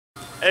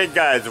Hey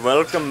guys,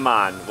 welcome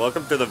man.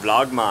 Welcome to the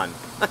vlog man.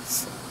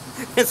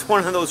 It's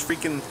one of those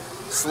freaking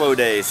slow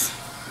days.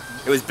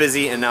 It was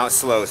busy and now it's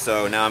slow,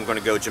 so now I'm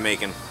gonna go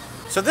Jamaican.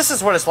 So this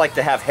is what it's like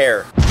to have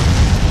hair.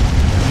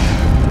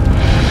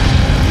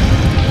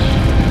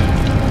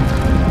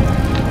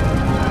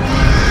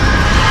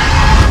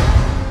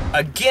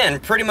 Again,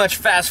 pretty much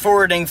fast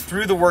forwarding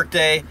through the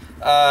workday.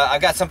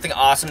 I've got something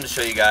awesome to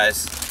show you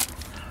guys.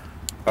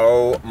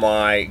 Oh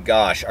my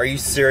gosh, are you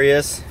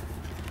serious?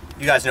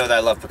 You guys know that I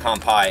love pecan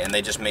pie, and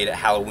they just made it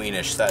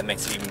Halloweenish, so that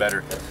makes it even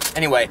better.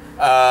 Anyway,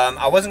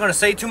 I wasn't going to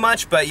say too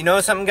much, but you know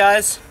something,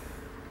 guys?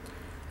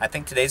 I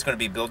think today's going to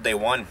be build day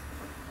one.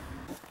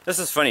 This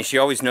is funny. She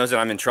always knows that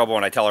I'm in trouble,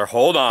 and I tell her,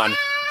 hold on,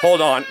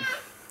 hold on.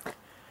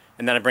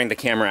 And then I bring the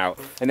camera out.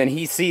 And then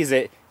he sees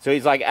it, so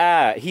he's like,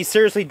 ah, he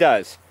seriously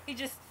does. He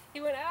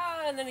went,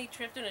 ah, and then he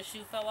tripped and his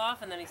shoe fell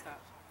off, and then he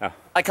stopped. Oh.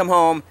 I come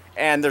home,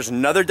 and there's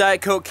another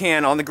Diet Coke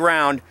can on the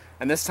ground,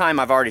 and this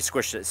time I've already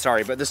squished it,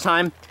 sorry, but this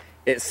time,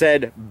 it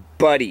said,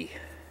 buddy.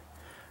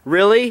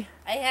 Really?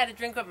 I had a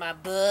drink with my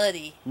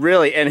buddy.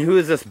 Really? And who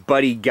is this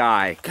buddy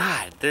guy?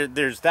 God,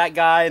 there's that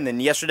guy, and then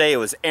yesterday it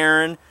was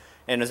Erin,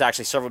 and it was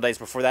actually several days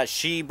before that.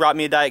 She brought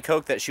me a Diet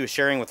Coke that she was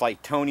sharing with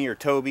like Tony or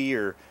Toby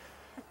or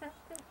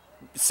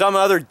some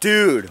other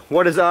dude.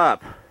 What is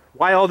up?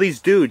 Why all these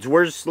dudes?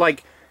 Where's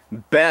like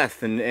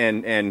Beth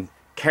and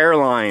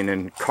Caroline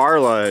and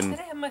Carla? And I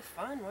gotta have my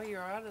fun while you're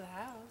out of the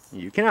house.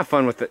 You can have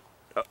fun with it.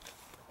 Oh.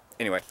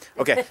 Anyway,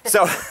 okay,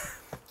 so...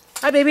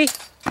 Hi, baby.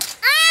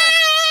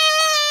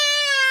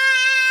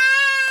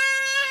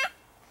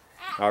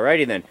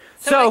 Alrighty then.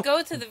 So I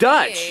go to the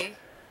Dutch. VA.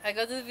 I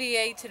go to the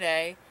VA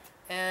today,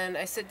 and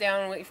I sit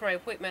down and wait for my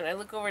appointment. I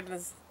look over to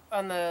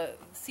on the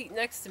seat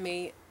next to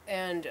me,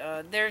 and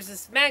there's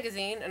this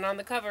magazine, and on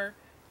the cover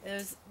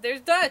there's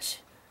Dutch.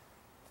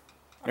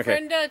 Our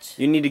friend Dutch.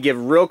 You need to give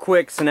real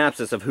quick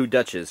synopsis of who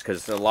Dutch is,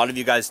 because a lot of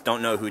you guys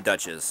don't know who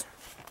Dutch is.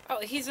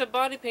 Oh, he's a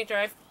body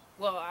painter.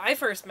 I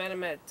first met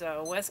him at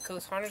West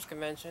Coast Hunters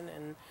Convention,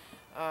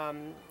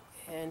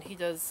 and he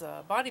does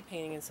body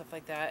painting and stuff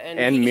like that.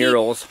 And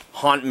murals,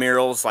 haunt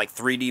murals, like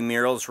 3D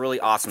murals, really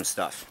awesome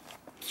stuff.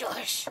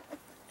 Gosh.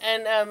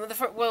 And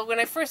well, when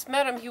I first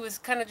met him, he was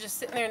kind of just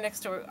sitting there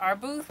next to our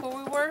booth where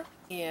we were,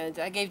 and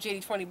I gave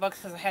JD $20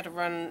 because I had to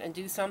run and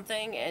do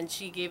something, and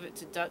she gave it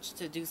to Dutch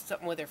to do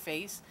something with her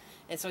face,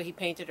 and so he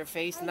painted her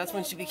face, and that's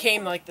when she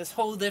became like this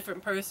whole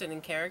different person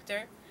and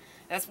character.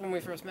 That's when we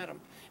first met him.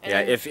 And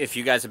yeah, if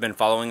you guys have been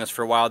following us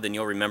for a while, then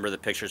you'll remember the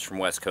pictures from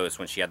West Coast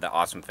when she had that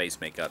awesome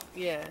face makeup.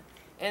 Yeah.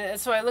 And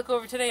so I look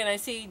over today and I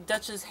see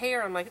Dutch's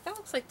hair. I'm like, that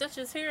looks like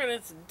Dutch's hair, and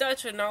it's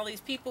Dutch and all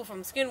these people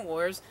from Skin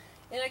Wars.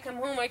 And I come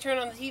home, I turn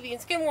on the TV, and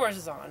Skin Wars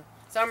is on.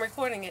 So I'm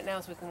recording it now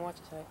so we can watch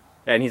it tonight.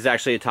 And he's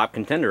actually a top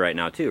contender right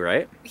now too,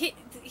 right?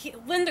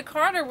 Linda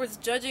Carter was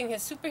judging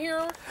his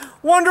superhero.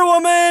 Wonder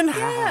Woman!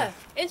 Yeah.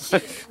 And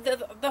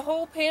the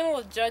whole panel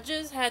of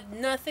judges had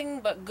nothing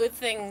but good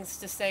things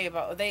to say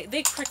about it.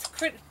 They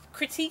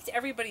critiqued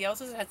everybody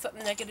else's, had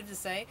something negative to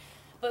say.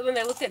 But when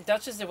they looked at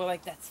Dutch's, they were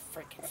like, that's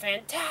freaking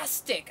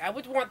fantastic. I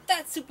would want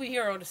that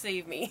superhero to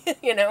save me,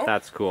 you know?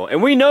 That's cool.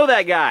 And we know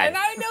that guy. And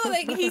I know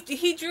that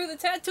he drew the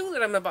tattoo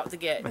that I'm about to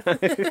get.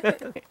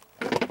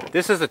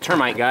 This is a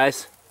termite,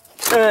 guys.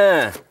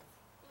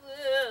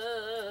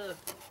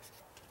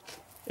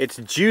 It's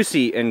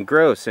juicy and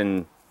gross,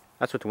 and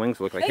that's what the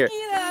wings look like. Here.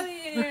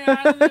 Get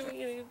out of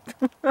here.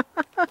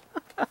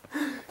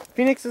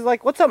 Phoenix is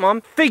like, what's up,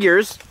 Mom?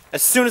 Figures.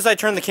 As soon as I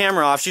turn the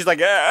camera off, she's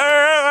like,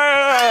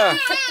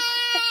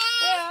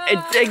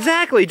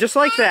 exactly, just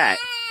like that.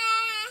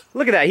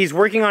 Look at that. He's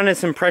working on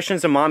his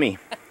impressions of Mommy.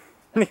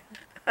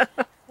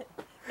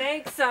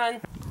 Thanks,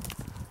 son.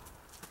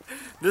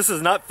 This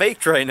is not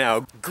faked right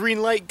now.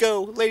 Green light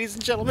go, ladies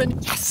and gentlemen.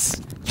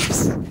 Yes!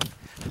 Yes!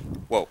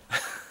 Whoa.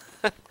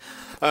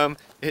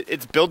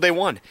 It's build day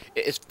one.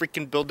 It's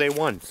freaking build day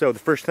one. So the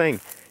first thing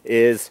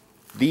is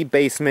the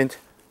basement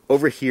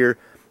over here.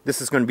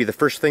 This is going to be the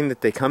first thing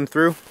that they come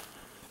through.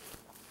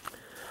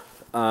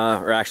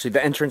 Or actually,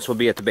 the entrance will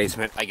be at the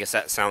basement. I guess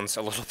that sounds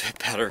a little bit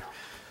better.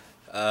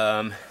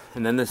 And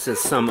then this is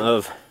some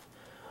of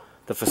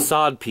the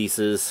facade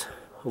pieces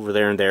over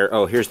there and there.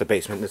 Oh, here's the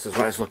basement. This is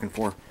what I was looking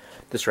for.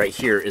 This right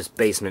here is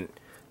basement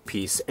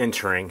piece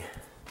entering.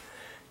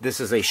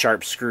 This is a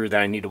sharp screw that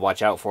I need to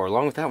watch out for,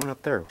 along with that one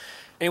up there.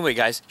 Anyway,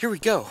 guys, here we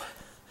go.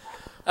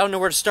 I don't know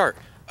where to start.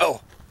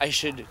 Oh, I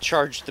should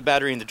charge the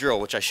battery in the drill,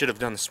 which I should have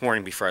done this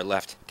morning before I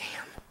left.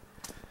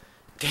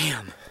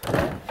 Damn.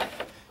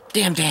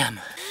 Damn.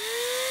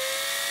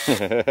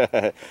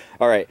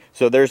 Alright,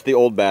 so there's the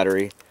old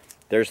battery.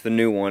 There's the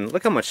new one.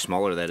 Look how much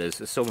smaller that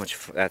is. It's so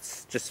much,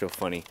 that's just so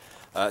funny.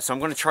 So I'm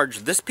going to charge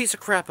this piece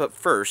of crap up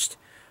first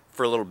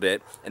for a little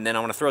bit, and then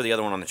I want to throw the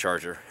other one on the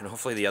charger, and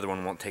hopefully the other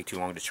one won't take too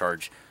long to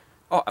charge.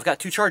 Oh, I've got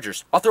two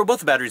chargers. I'll throw both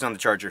the batteries on the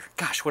charger.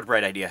 Gosh, what a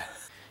bright idea.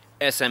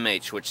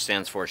 SMH, which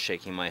stands for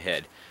shaking my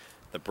head.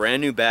 The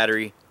brand new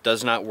battery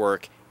does not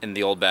work in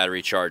the old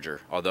battery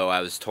charger, although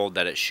I was told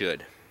that it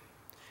should.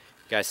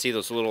 You guys see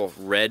those little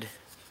red,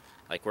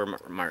 like where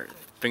my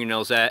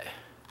fingernail's at?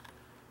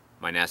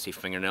 My nasty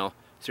fingernail.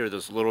 See where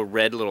those little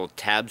red little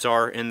tabs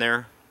are in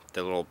there?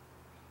 The little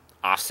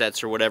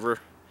offsets or whatever?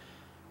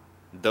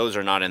 Those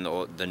are not in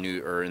the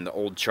new or in the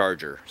old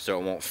charger, so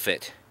it won't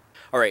fit.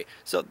 Alright,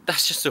 so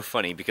that's just so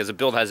funny because the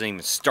build hasn't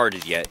even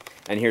started yet,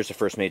 and here's the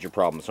first major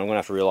problem. So I'm going to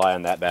have to rely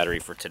on that battery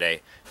for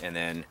today. And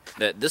then,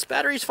 this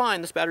battery's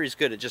fine, this battery's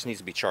good, it just needs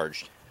to be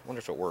charged. I wonder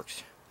if it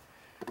works.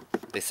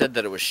 They said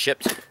that it was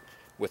shipped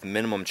with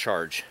minimum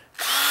charge.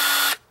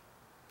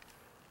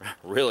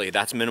 Really,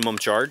 that's minimum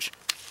charge?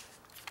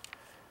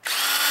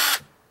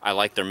 I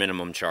like their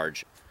minimum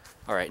charge.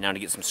 Alright, now to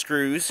get some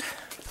screws.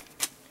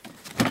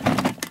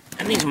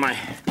 And these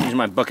are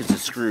my buckets of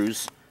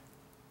screws.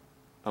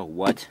 Oh,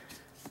 what?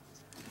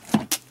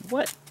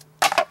 What?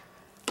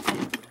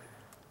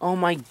 Oh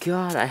my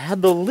god, I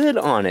had the lid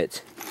on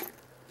it.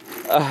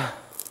 Oh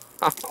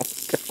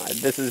god,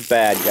 this is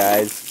bad,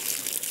 guys.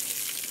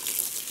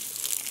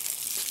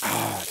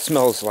 Oh, it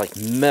smells like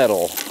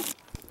metal.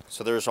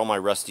 So there's all my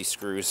rusty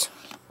screws.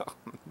 Oh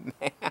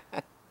man.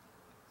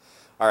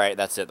 Alright,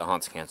 that's it, the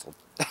haunt's canceled.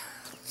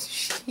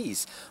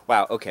 Jeez.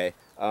 Wow, okay.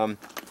 I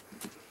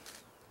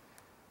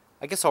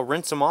guess I'll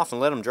rinse them off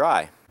and let them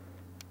dry.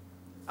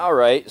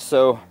 Alright,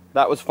 so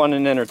that was fun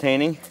and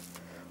entertaining.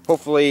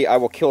 Hopefully I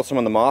will kill some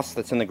of the moss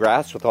that's in the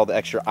grass with all the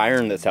extra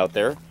iron that's out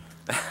there.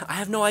 I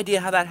have no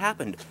idea how that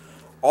happened.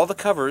 All the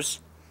covers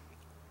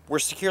were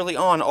securely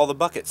on all the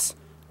buckets.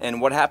 And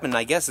what happened,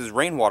 I guess, is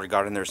rainwater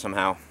got in there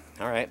somehow.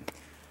 Alright.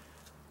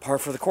 Par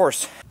for the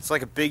course. It's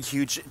like a big,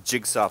 huge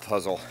jigsaw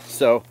puzzle.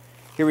 So,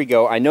 here we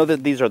go. I know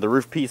that these are the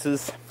roof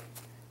pieces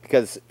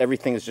because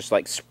everything is just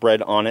like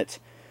spread on it.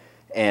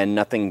 And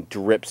nothing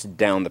drips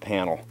down the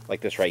panel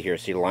like this right here.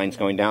 See the lines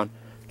going down?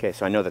 Okay,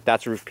 so I know that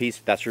that's a roof piece,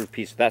 that's a roof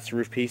piece, that's a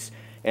roof piece.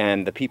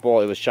 And the people,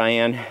 it was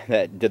Cheyenne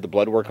that did the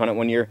blood work on it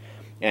one year,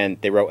 and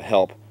they wrote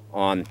help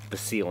on the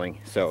ceiling.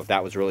 So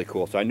that was really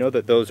cool. So I know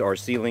that those are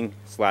ceiling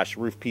 /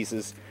 roof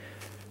pieces.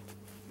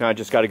 Now I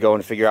just got to go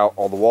and figure out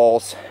all the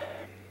walls.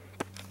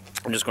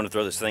 I'm just going to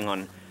throw this thing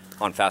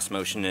on fast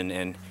motion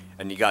and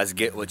you guys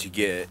get what you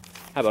get.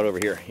 How about over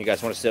here? You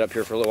guys want to sit up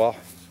here for a little while?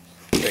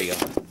 There you go.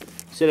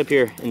 Sit up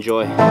here,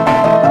 enjoy.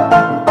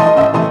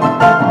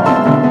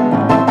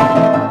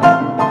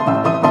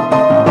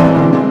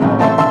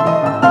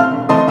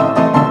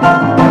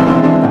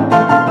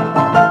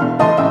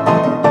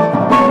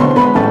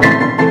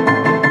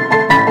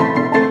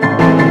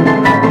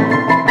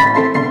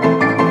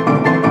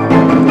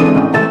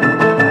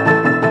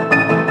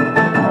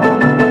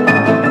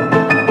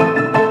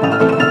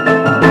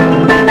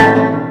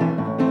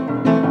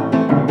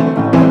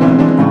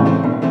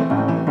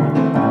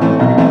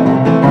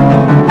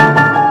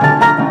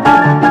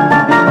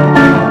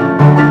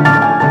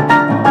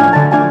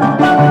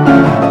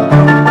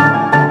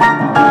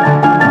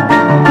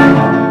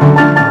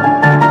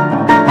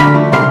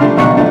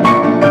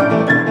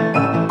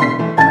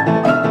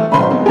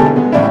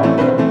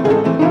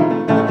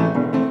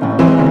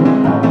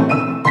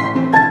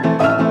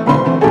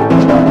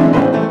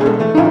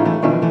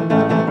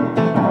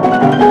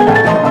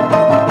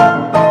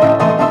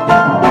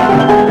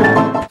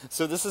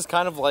 So this is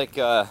kind of like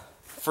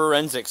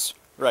forensics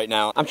right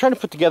now. I'm trying to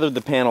put together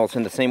the panels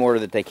in the same order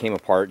that they came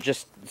apart,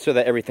 just so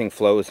that everything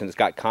flows and it's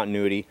got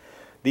continuity.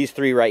 These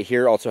three right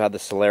here also have the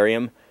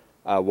solarium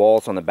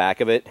walls on the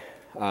back of it.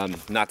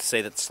 Not to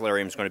say that the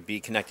solarium is going to be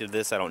connected to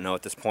this, I don't know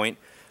at this point.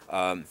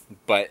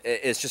 But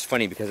it's just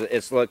funny because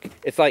it's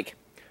like,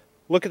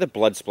 look at the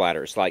blood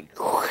splatters. Like,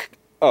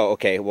 oh,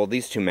 okay, well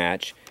these two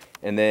match.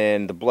 And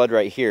then the blood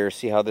right here,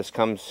 see how this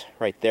comes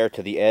right there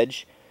to the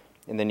edge?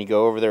 And then you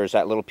go over there, is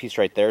that little piece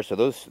right there. So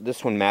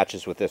this one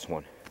matches with this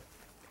one.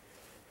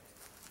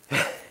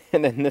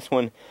 And then this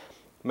one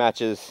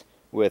matches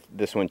with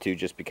this one too,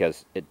 just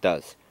because it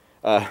does.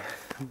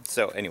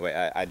 So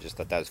anyway, I just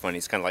thought that was funny.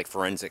 It's kind of like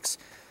forensics.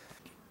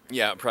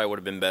 Yeah, it probably would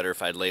have been better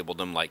if I'd labeled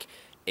them like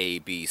A,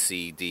 B,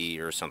 C, D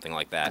or something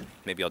like that.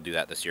 Maybe I'll do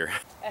that this year.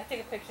 I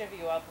take a picture of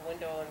you out the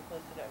window and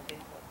posted it on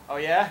Facebook. Oh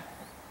yeah?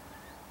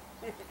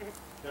 Did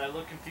I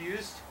look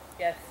confused?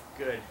 Yes.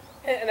 Good.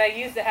 And I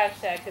used the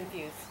hashtag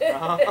confused.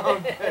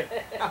 Oh, good.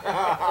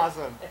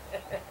 Awesome.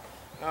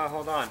 Oh,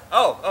 hold on.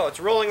 Oh, it's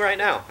rolling right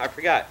now. I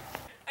forgot.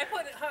 I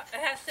put a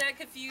hashtag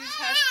confused,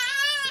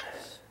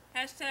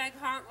 hashtag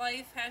haunt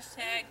life,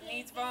 hashtag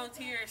needs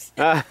volunteers.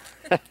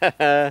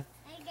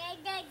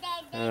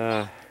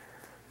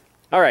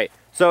 All right.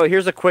 So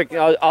here's a quick.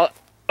 Oh,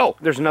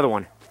 there's another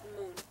one.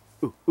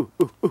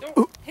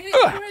 Don't hit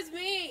it towards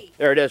me.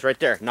 There it is, right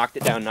there. Knocked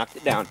it down. Knocked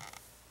it down.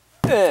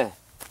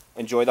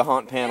 Enjoy the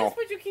haunt panel. That's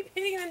what you keep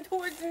hitting them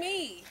towards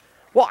me.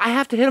 Well, I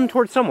have to hit them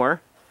towards somewhere.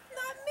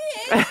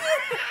 Not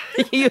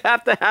me. You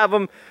have to have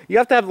them. You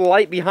have to have the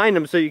light behind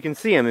them so you can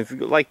see them. If you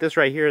go like this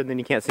right here, then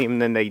you can't see them,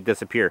 and then they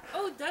disappear.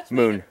 Oh, Dutch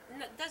Moon.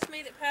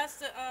 made it past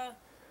the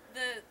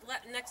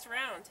next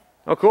round.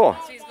 Oh, cool.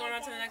 So he's going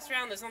on to the next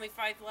round. There's only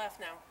 5 left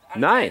now.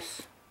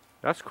 Nice.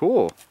 That's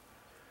cool.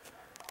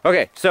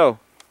 Okay, so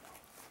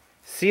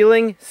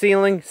ceiling.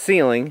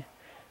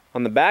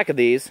 On the back of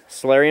these,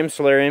 solarium.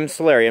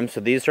 So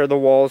these are the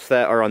walls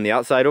that are on the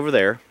outside over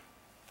there.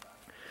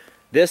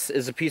 This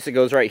is a piece that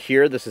goes right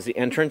here. This is the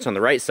entrance on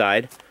the right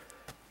side.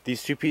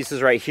 These two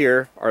pieces right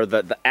here are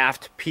the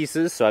aft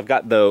pieces, so I've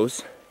got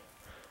those.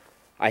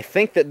 I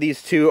think that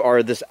these two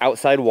are this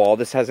outside wall.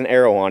 This has an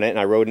arrow on it, and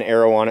I wrote an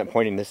arrow on it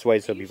pointing this way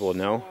so people will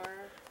know.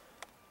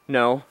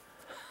 No.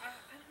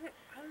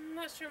 I'm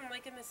not sure I'm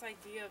liking this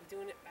idea of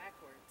doing it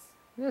backwards.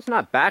 It's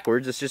not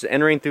backwards, it's just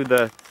entering through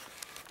the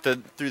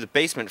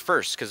basement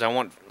first, because I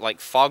want like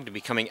fog to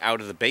be coming out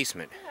of the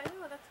basement. Yeah, I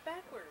know, that's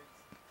backwards.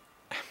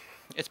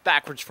 It's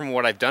backwards from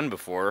what I've done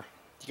before.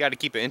 You got to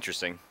keep it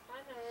interesting. I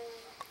know.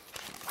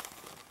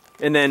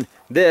 And then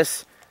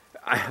this,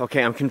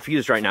 okay, I'm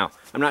confused right now.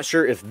 I'm not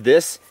sure if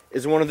this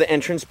is one of the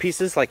entrance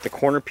pieces, like the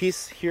corner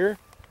piece here,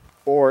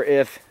 or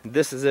if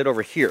this is it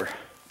over here.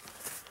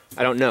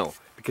 I don't know,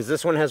 because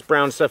this one has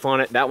brown stuff on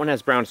it, that one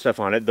has brown stuff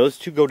on it. Those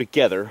two go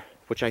together,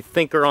 which I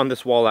think are on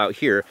this wall out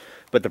here,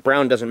 but the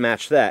brown doesn't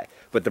match that.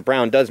 But the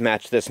brown does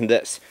match this and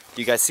this.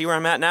 Do you guys see where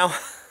I'm at now?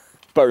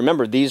 But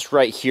remember, these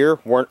right here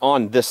weren't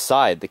on this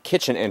side. The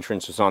kitchen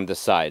entrance was on this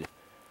side.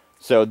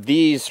 So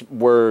these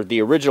were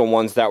the original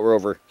ones that were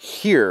over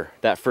here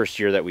that first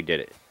year that we did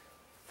it.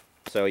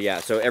 So yeah,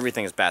 so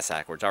everything is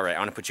backwards. All right, I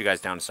want to put you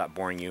guys down to stop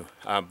boring you.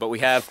 But we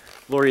have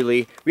Lori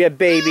Lee, we have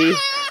Baby.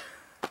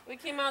 We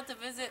came out to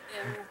visit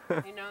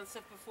and, you know, and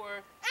stuff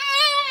before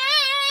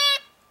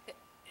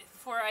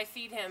I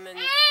feed him and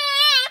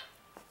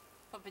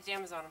put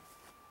pajamas on him.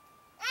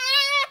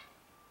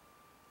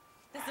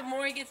 Because the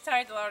more he gets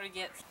tired, the louder he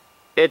gets.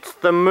 It's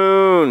the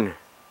moon.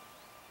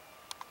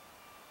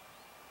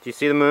 Do you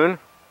see the moon?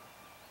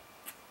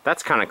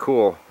 That's kind of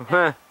cool.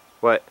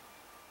 What?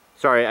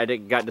 Sorry, I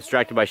got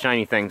distracted by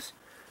shiny things.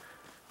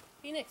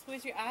 Phoenix,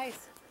 where's your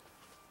eyes?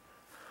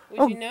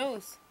 Where's your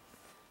nose?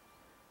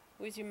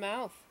 Where's your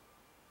mouth?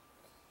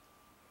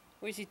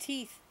 Where's your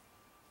teeth?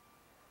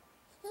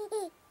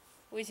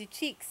 Where's your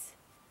cheeks?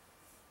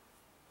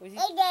 Where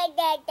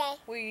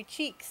are your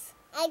cheeks?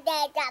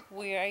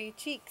 Where are your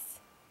cheeks?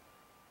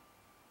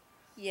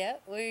 Yeah,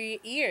 where are your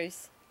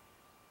ears?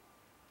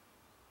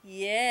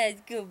 Yes,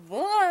 good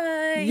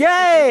boy.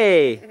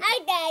 Yay!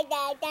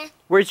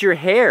 Where's your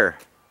hair?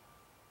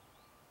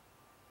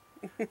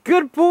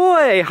 Good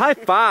boy. High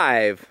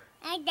five.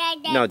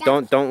 No,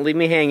 don't leave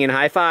me hanging.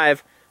 High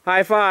five.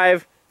 High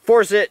five.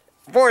 Force it.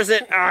 Force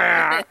it.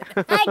 Ah.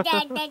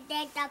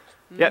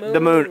 Yep, the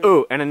moon.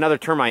 Ooh, and another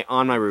termite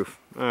on my roof.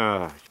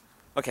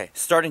 Okay,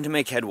 starting to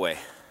make headway.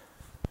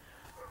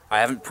 I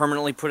haven't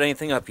permanently put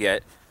anything up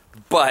yet,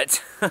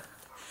 but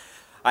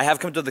I have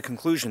come to the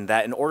conclusion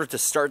that in order to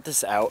start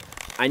this out,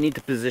 I need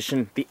to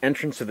position the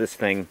entrance of this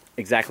thing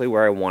exactly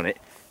where I want it,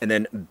 and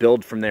then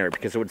build from there,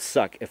 because it would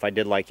suck if I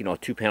did, like, you know,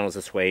 2 panels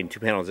this way and 2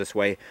 panels this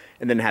way,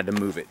 and then had to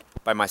move it.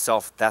 By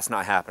myself, that's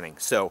not happening.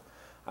 So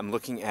I'm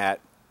looking at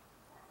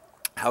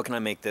how can I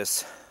make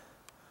this,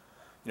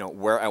 you know,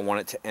 where I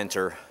want it to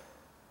enter.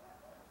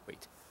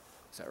 Wait,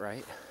 is that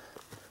right?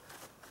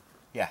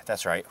 Yeah,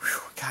 that's right.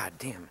 Whew, God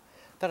damn.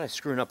 Thought I was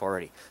screwing up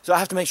already. So I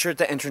have to make sure that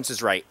the entrance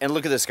is right. And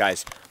look at this,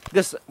 guys.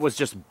 This was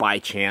just by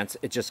chance.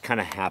 It just kind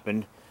of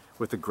happened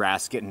with the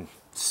grass getting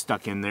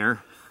stuck in there.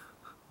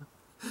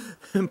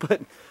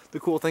 But the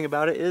cool thing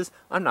about it is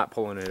I'm not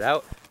pulling it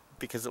out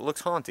because it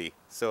looks haunty.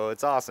 So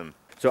it's awesome.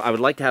 So I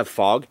would like to have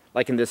fog,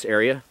 like in this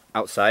area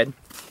outside.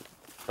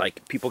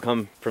 Like people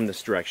come from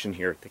this direction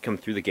here. They come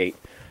through the gate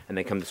and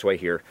they come this way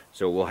here.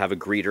 So we'll have a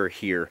greeter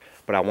here.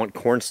 But I want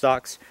corn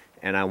stalks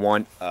and I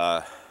want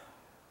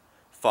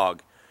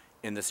fog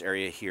in this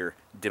area here,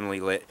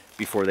 dimly lit,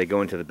 before they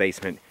go into the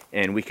basement.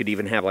 And we could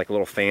even have like a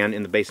little fan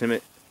in the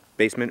basement.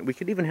 We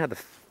could even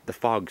have the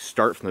fog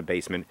start from the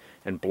basement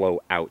and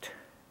blow out.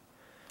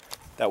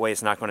 That way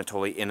it's not going to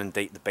totally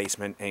inundate the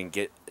basement and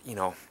get, you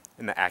know,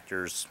 in the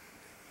actors'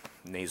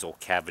 nasal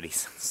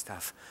cavities and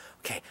stuff.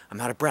 Okay, I'm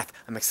out of breath.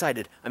 I'm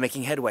excited. I'm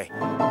making headway.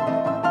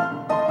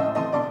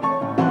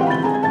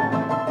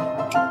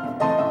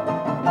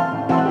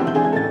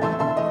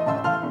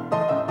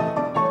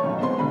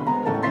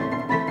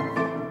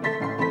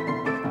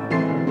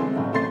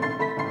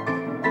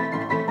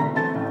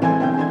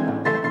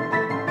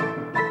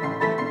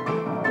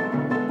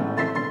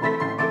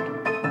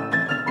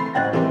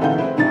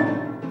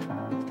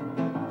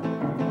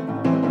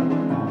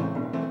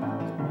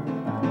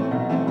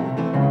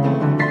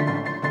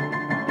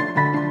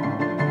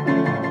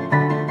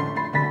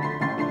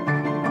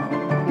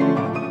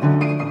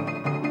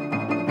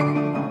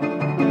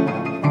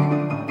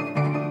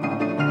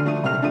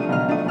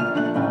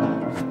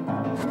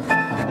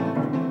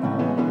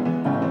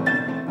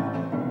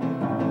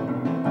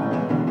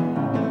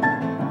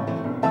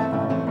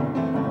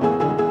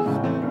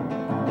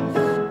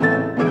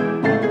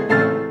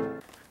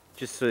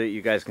 Just so that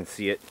you guys can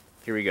see it,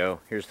 here we go.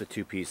 Here's the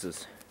 2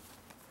 pieces.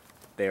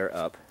 They are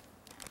up.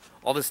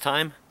 All this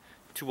time,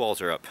 2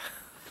 walls are up.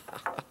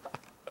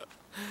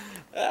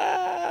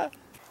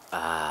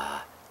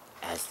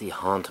 As the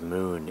haunt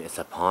moon is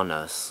upon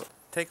us.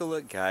 Take a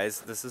look,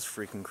 guys. This is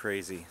freaking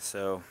crazy.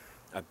 So,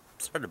 I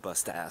started to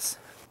bust ass.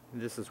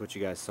 This is what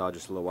you guys saw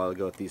just a little while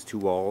ago with these 2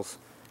 walls.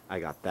 I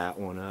got that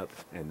one up,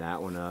 and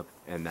that one up,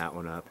 and that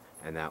one up.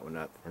 and that one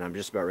up. And I'm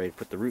just about ready to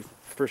put the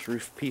first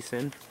roof piece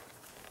in.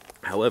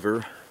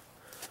 However,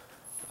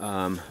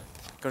 gonna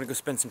go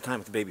spend some time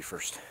with the baby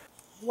first.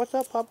 What's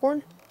up,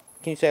 Popcorn?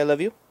 Can you say I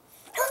love you?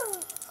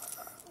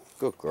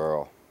 Good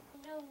girl.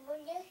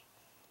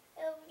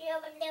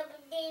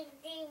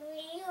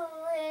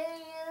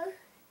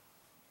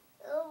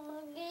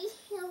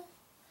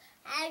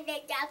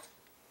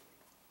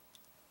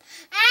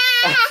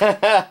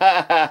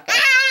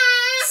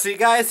 See,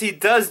 guys, he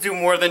does do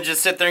more than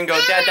just sit there and go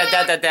da da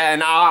da da da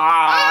and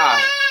ah.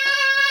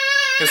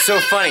 It's so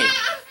funny.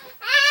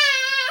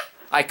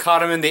 I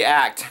caught him in the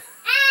act.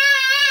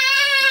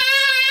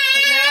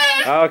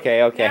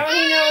 Okay, okay. Now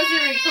he knows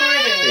you're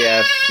recording.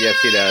 Yes,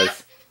 yes, he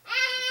does.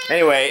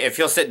 Anyway, if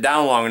he'll sit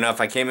down long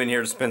enough, I came in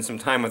here to spend some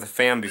time with the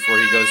fam before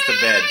he goes to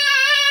bed.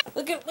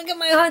 Look at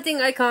my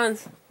hunting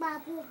icons.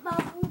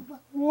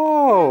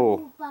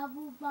 Whoa!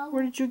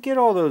 Where did you get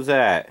all those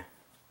at?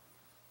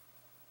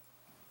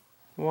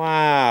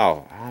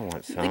 Wow, I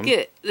want some. Look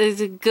at,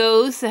 there's a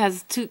ghost that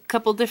has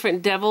couple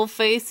different devil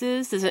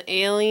faces. There's an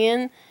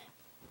alien,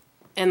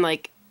 and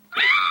like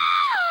a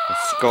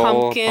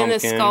skull, a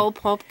skull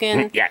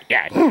pumpkin.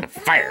 Yeah,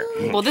 fire.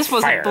 Well, this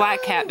was a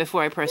black cat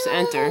before I pressed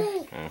enter.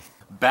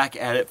 Back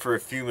at it for a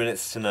few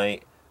minutes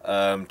tonight,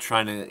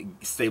 trying to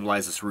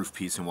stabilize this roof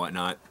piece and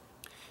whatnot.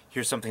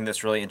 Here's something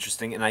that's really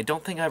interesting, and I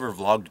don't think I ever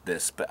vlogged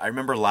this, but I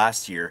remember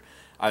last year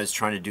I was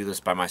trying to do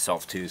this by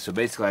myself too. So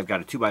basically I've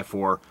got a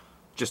 2x4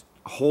 just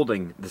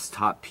holding this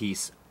top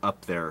piece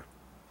up there,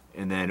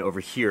 and then over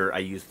here I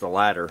use the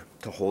ladder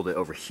to hold it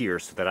over here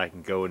so that I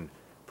can go and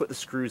put the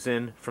screws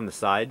in from the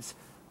sides,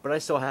 but I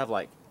still have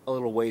like a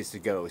little ways to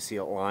go. See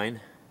a line?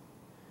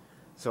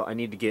 So I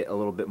need to get a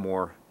little bit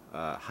more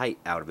height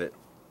out of it.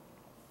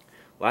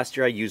 Last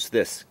year I used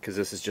this because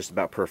this is just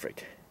about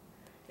perfect.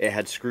 It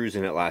had screws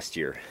in it last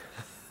year.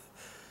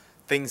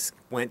 Things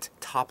went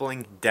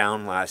toppling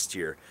down last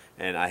year,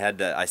 and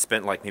I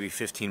spent like maybe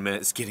 15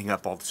 minutes getting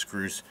up all the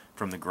screws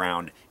from the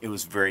ground. It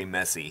was very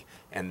messy.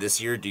 And this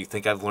year, do you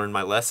think I've learned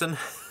my lesson?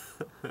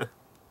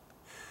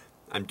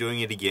 I'm doing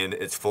it again.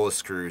 It's full of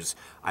screws.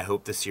 I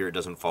hope this year it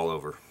doesn't fall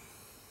over.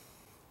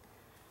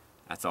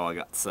 That's all I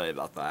got to say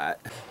about that.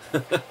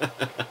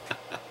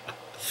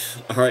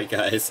 Alright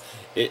guys,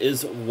 it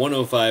is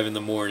 1:05 in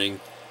the morning.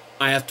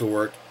 I have to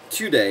work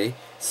today,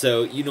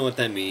 so you know what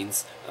that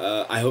means.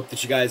 I hope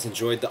that you guys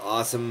enjoyed the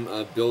awesome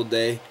build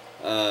day.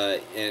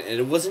 And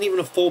it wasn't even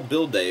a full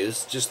build day, it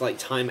was just like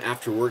time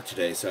after work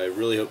today, so I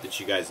really hope that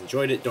you guys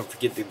enjoyed it. Don't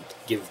forget to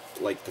give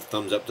like the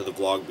thumbs up to the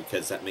vlog,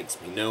 because that makes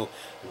me know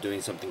I'm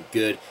doing something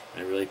good,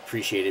 and I really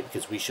appreciate it,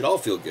 because we should all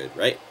feel good,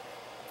 right?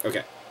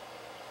 Okay,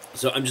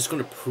 so I'm just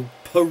going to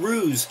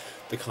peruse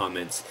the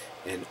comments,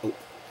 and oh,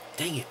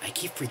 dang it, I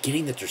keep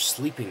forgetting that they're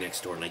sleeping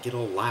next door, and I get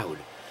all loud,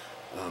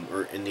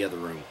 or in the other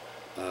room.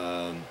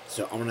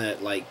 So I want to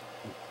like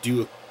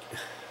I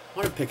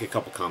want to pick a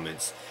couple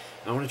comments.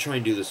 I want to try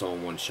and do this all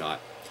in one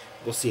shot.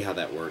 We'll see how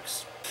that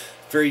works.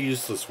 Very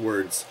useless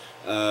words.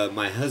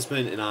 My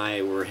husband and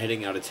I were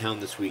heading out of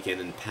town this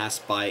weekend and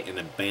passed by an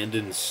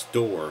abandoned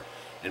store,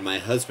 and my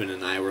husband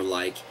and I were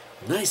like,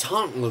 nice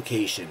haunt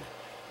location.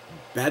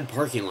 Bad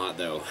parking lot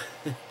though.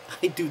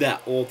 I do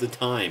that all the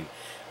time.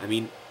 I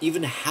mean,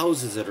 even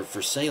houses that are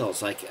for sale,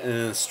 it's like,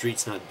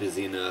 street's not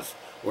busy enough,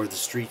 or the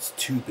street's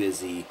too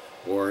busy,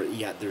 or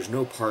yeah, there's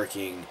no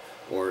parking,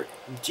 or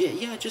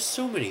yeah, just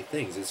so many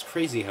things. It's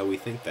crazy how we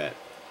think that.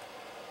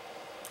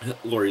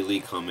 Lori Lee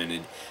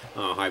commented,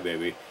 oh, hi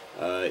baby.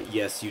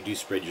 Yes, you do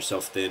spread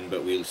yourself thin,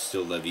 but we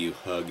still love you.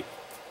 Hug.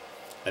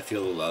 I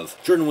feel the love.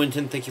 Jordan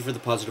Winton, thank you for the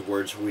positive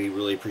words. We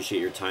really appreciate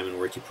your time and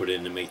work you put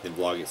in to make the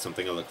vlog. It's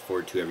something I look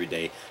forward to every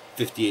day.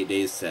 58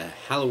 days to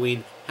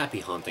Halloween. Happy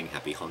haunting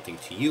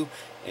to you.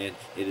 And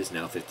it is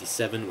now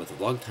 57 with a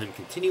vlog time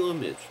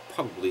continuum. It's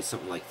probably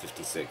something like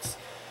 56.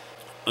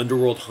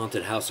 Underworld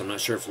Haunted House. I'm not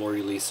sure if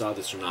Lori Lee saw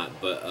this or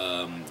not, but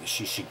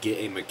she should get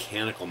a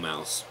mechanical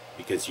mouse,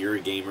 because you're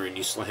a gamer and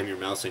you slam your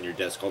mouse on your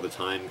desk all the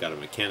time. Got a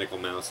mechanical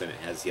mouse and it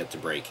has yet to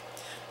break.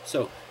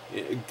 So,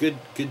 good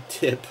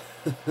tip.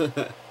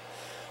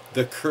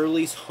 The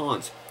Curly's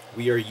Haunt.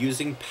 We are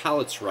using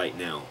pallets right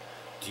now.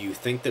 Do you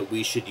think that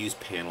we should use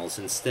panels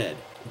instead?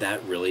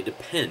 That really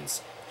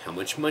depends. How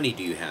much money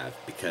do you have?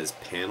 Because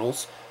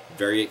panels,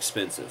 very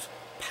expensive.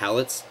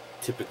 Pallets,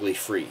 typically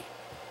free.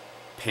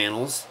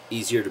 Panels,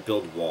 easier to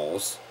build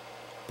walls,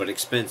 but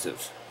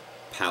expensive.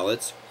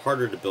 Pallets,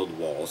 harder to build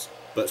walls,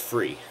 but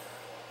free.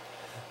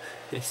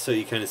 So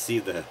you kind of see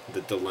the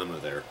dilemma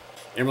there.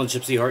 Emerald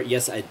Gypsy Heart,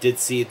 yes, I did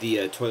see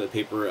the toilet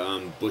paper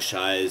bush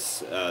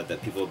eyes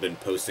that people have been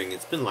posting.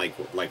 It's been like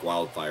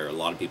wildfire. A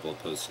lot of people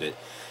have posted it.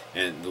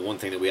 And the one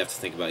thing that we have to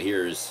think about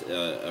here is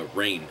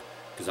rain,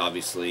 because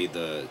obviously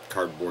the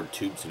cardboard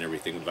tubes and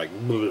everything would like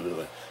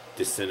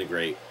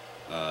disintegrate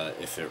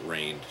if it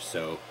rained.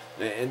 So,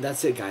 and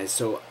that's it, guys.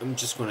 So I'm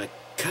just going to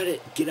cut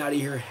it, get out of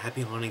here.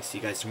 Happy haunting. See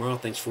you guys tomorrow.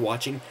 Thanks for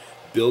watching.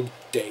 Build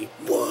day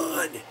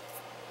 1.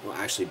 Well,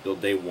 actually,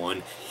 build day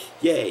 1.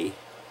 Yay.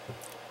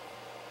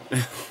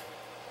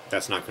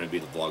 That's not going to be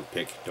the vlog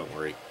pic. Don't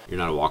worry. You're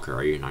not a walker,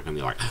 are you? You're not going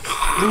to be like...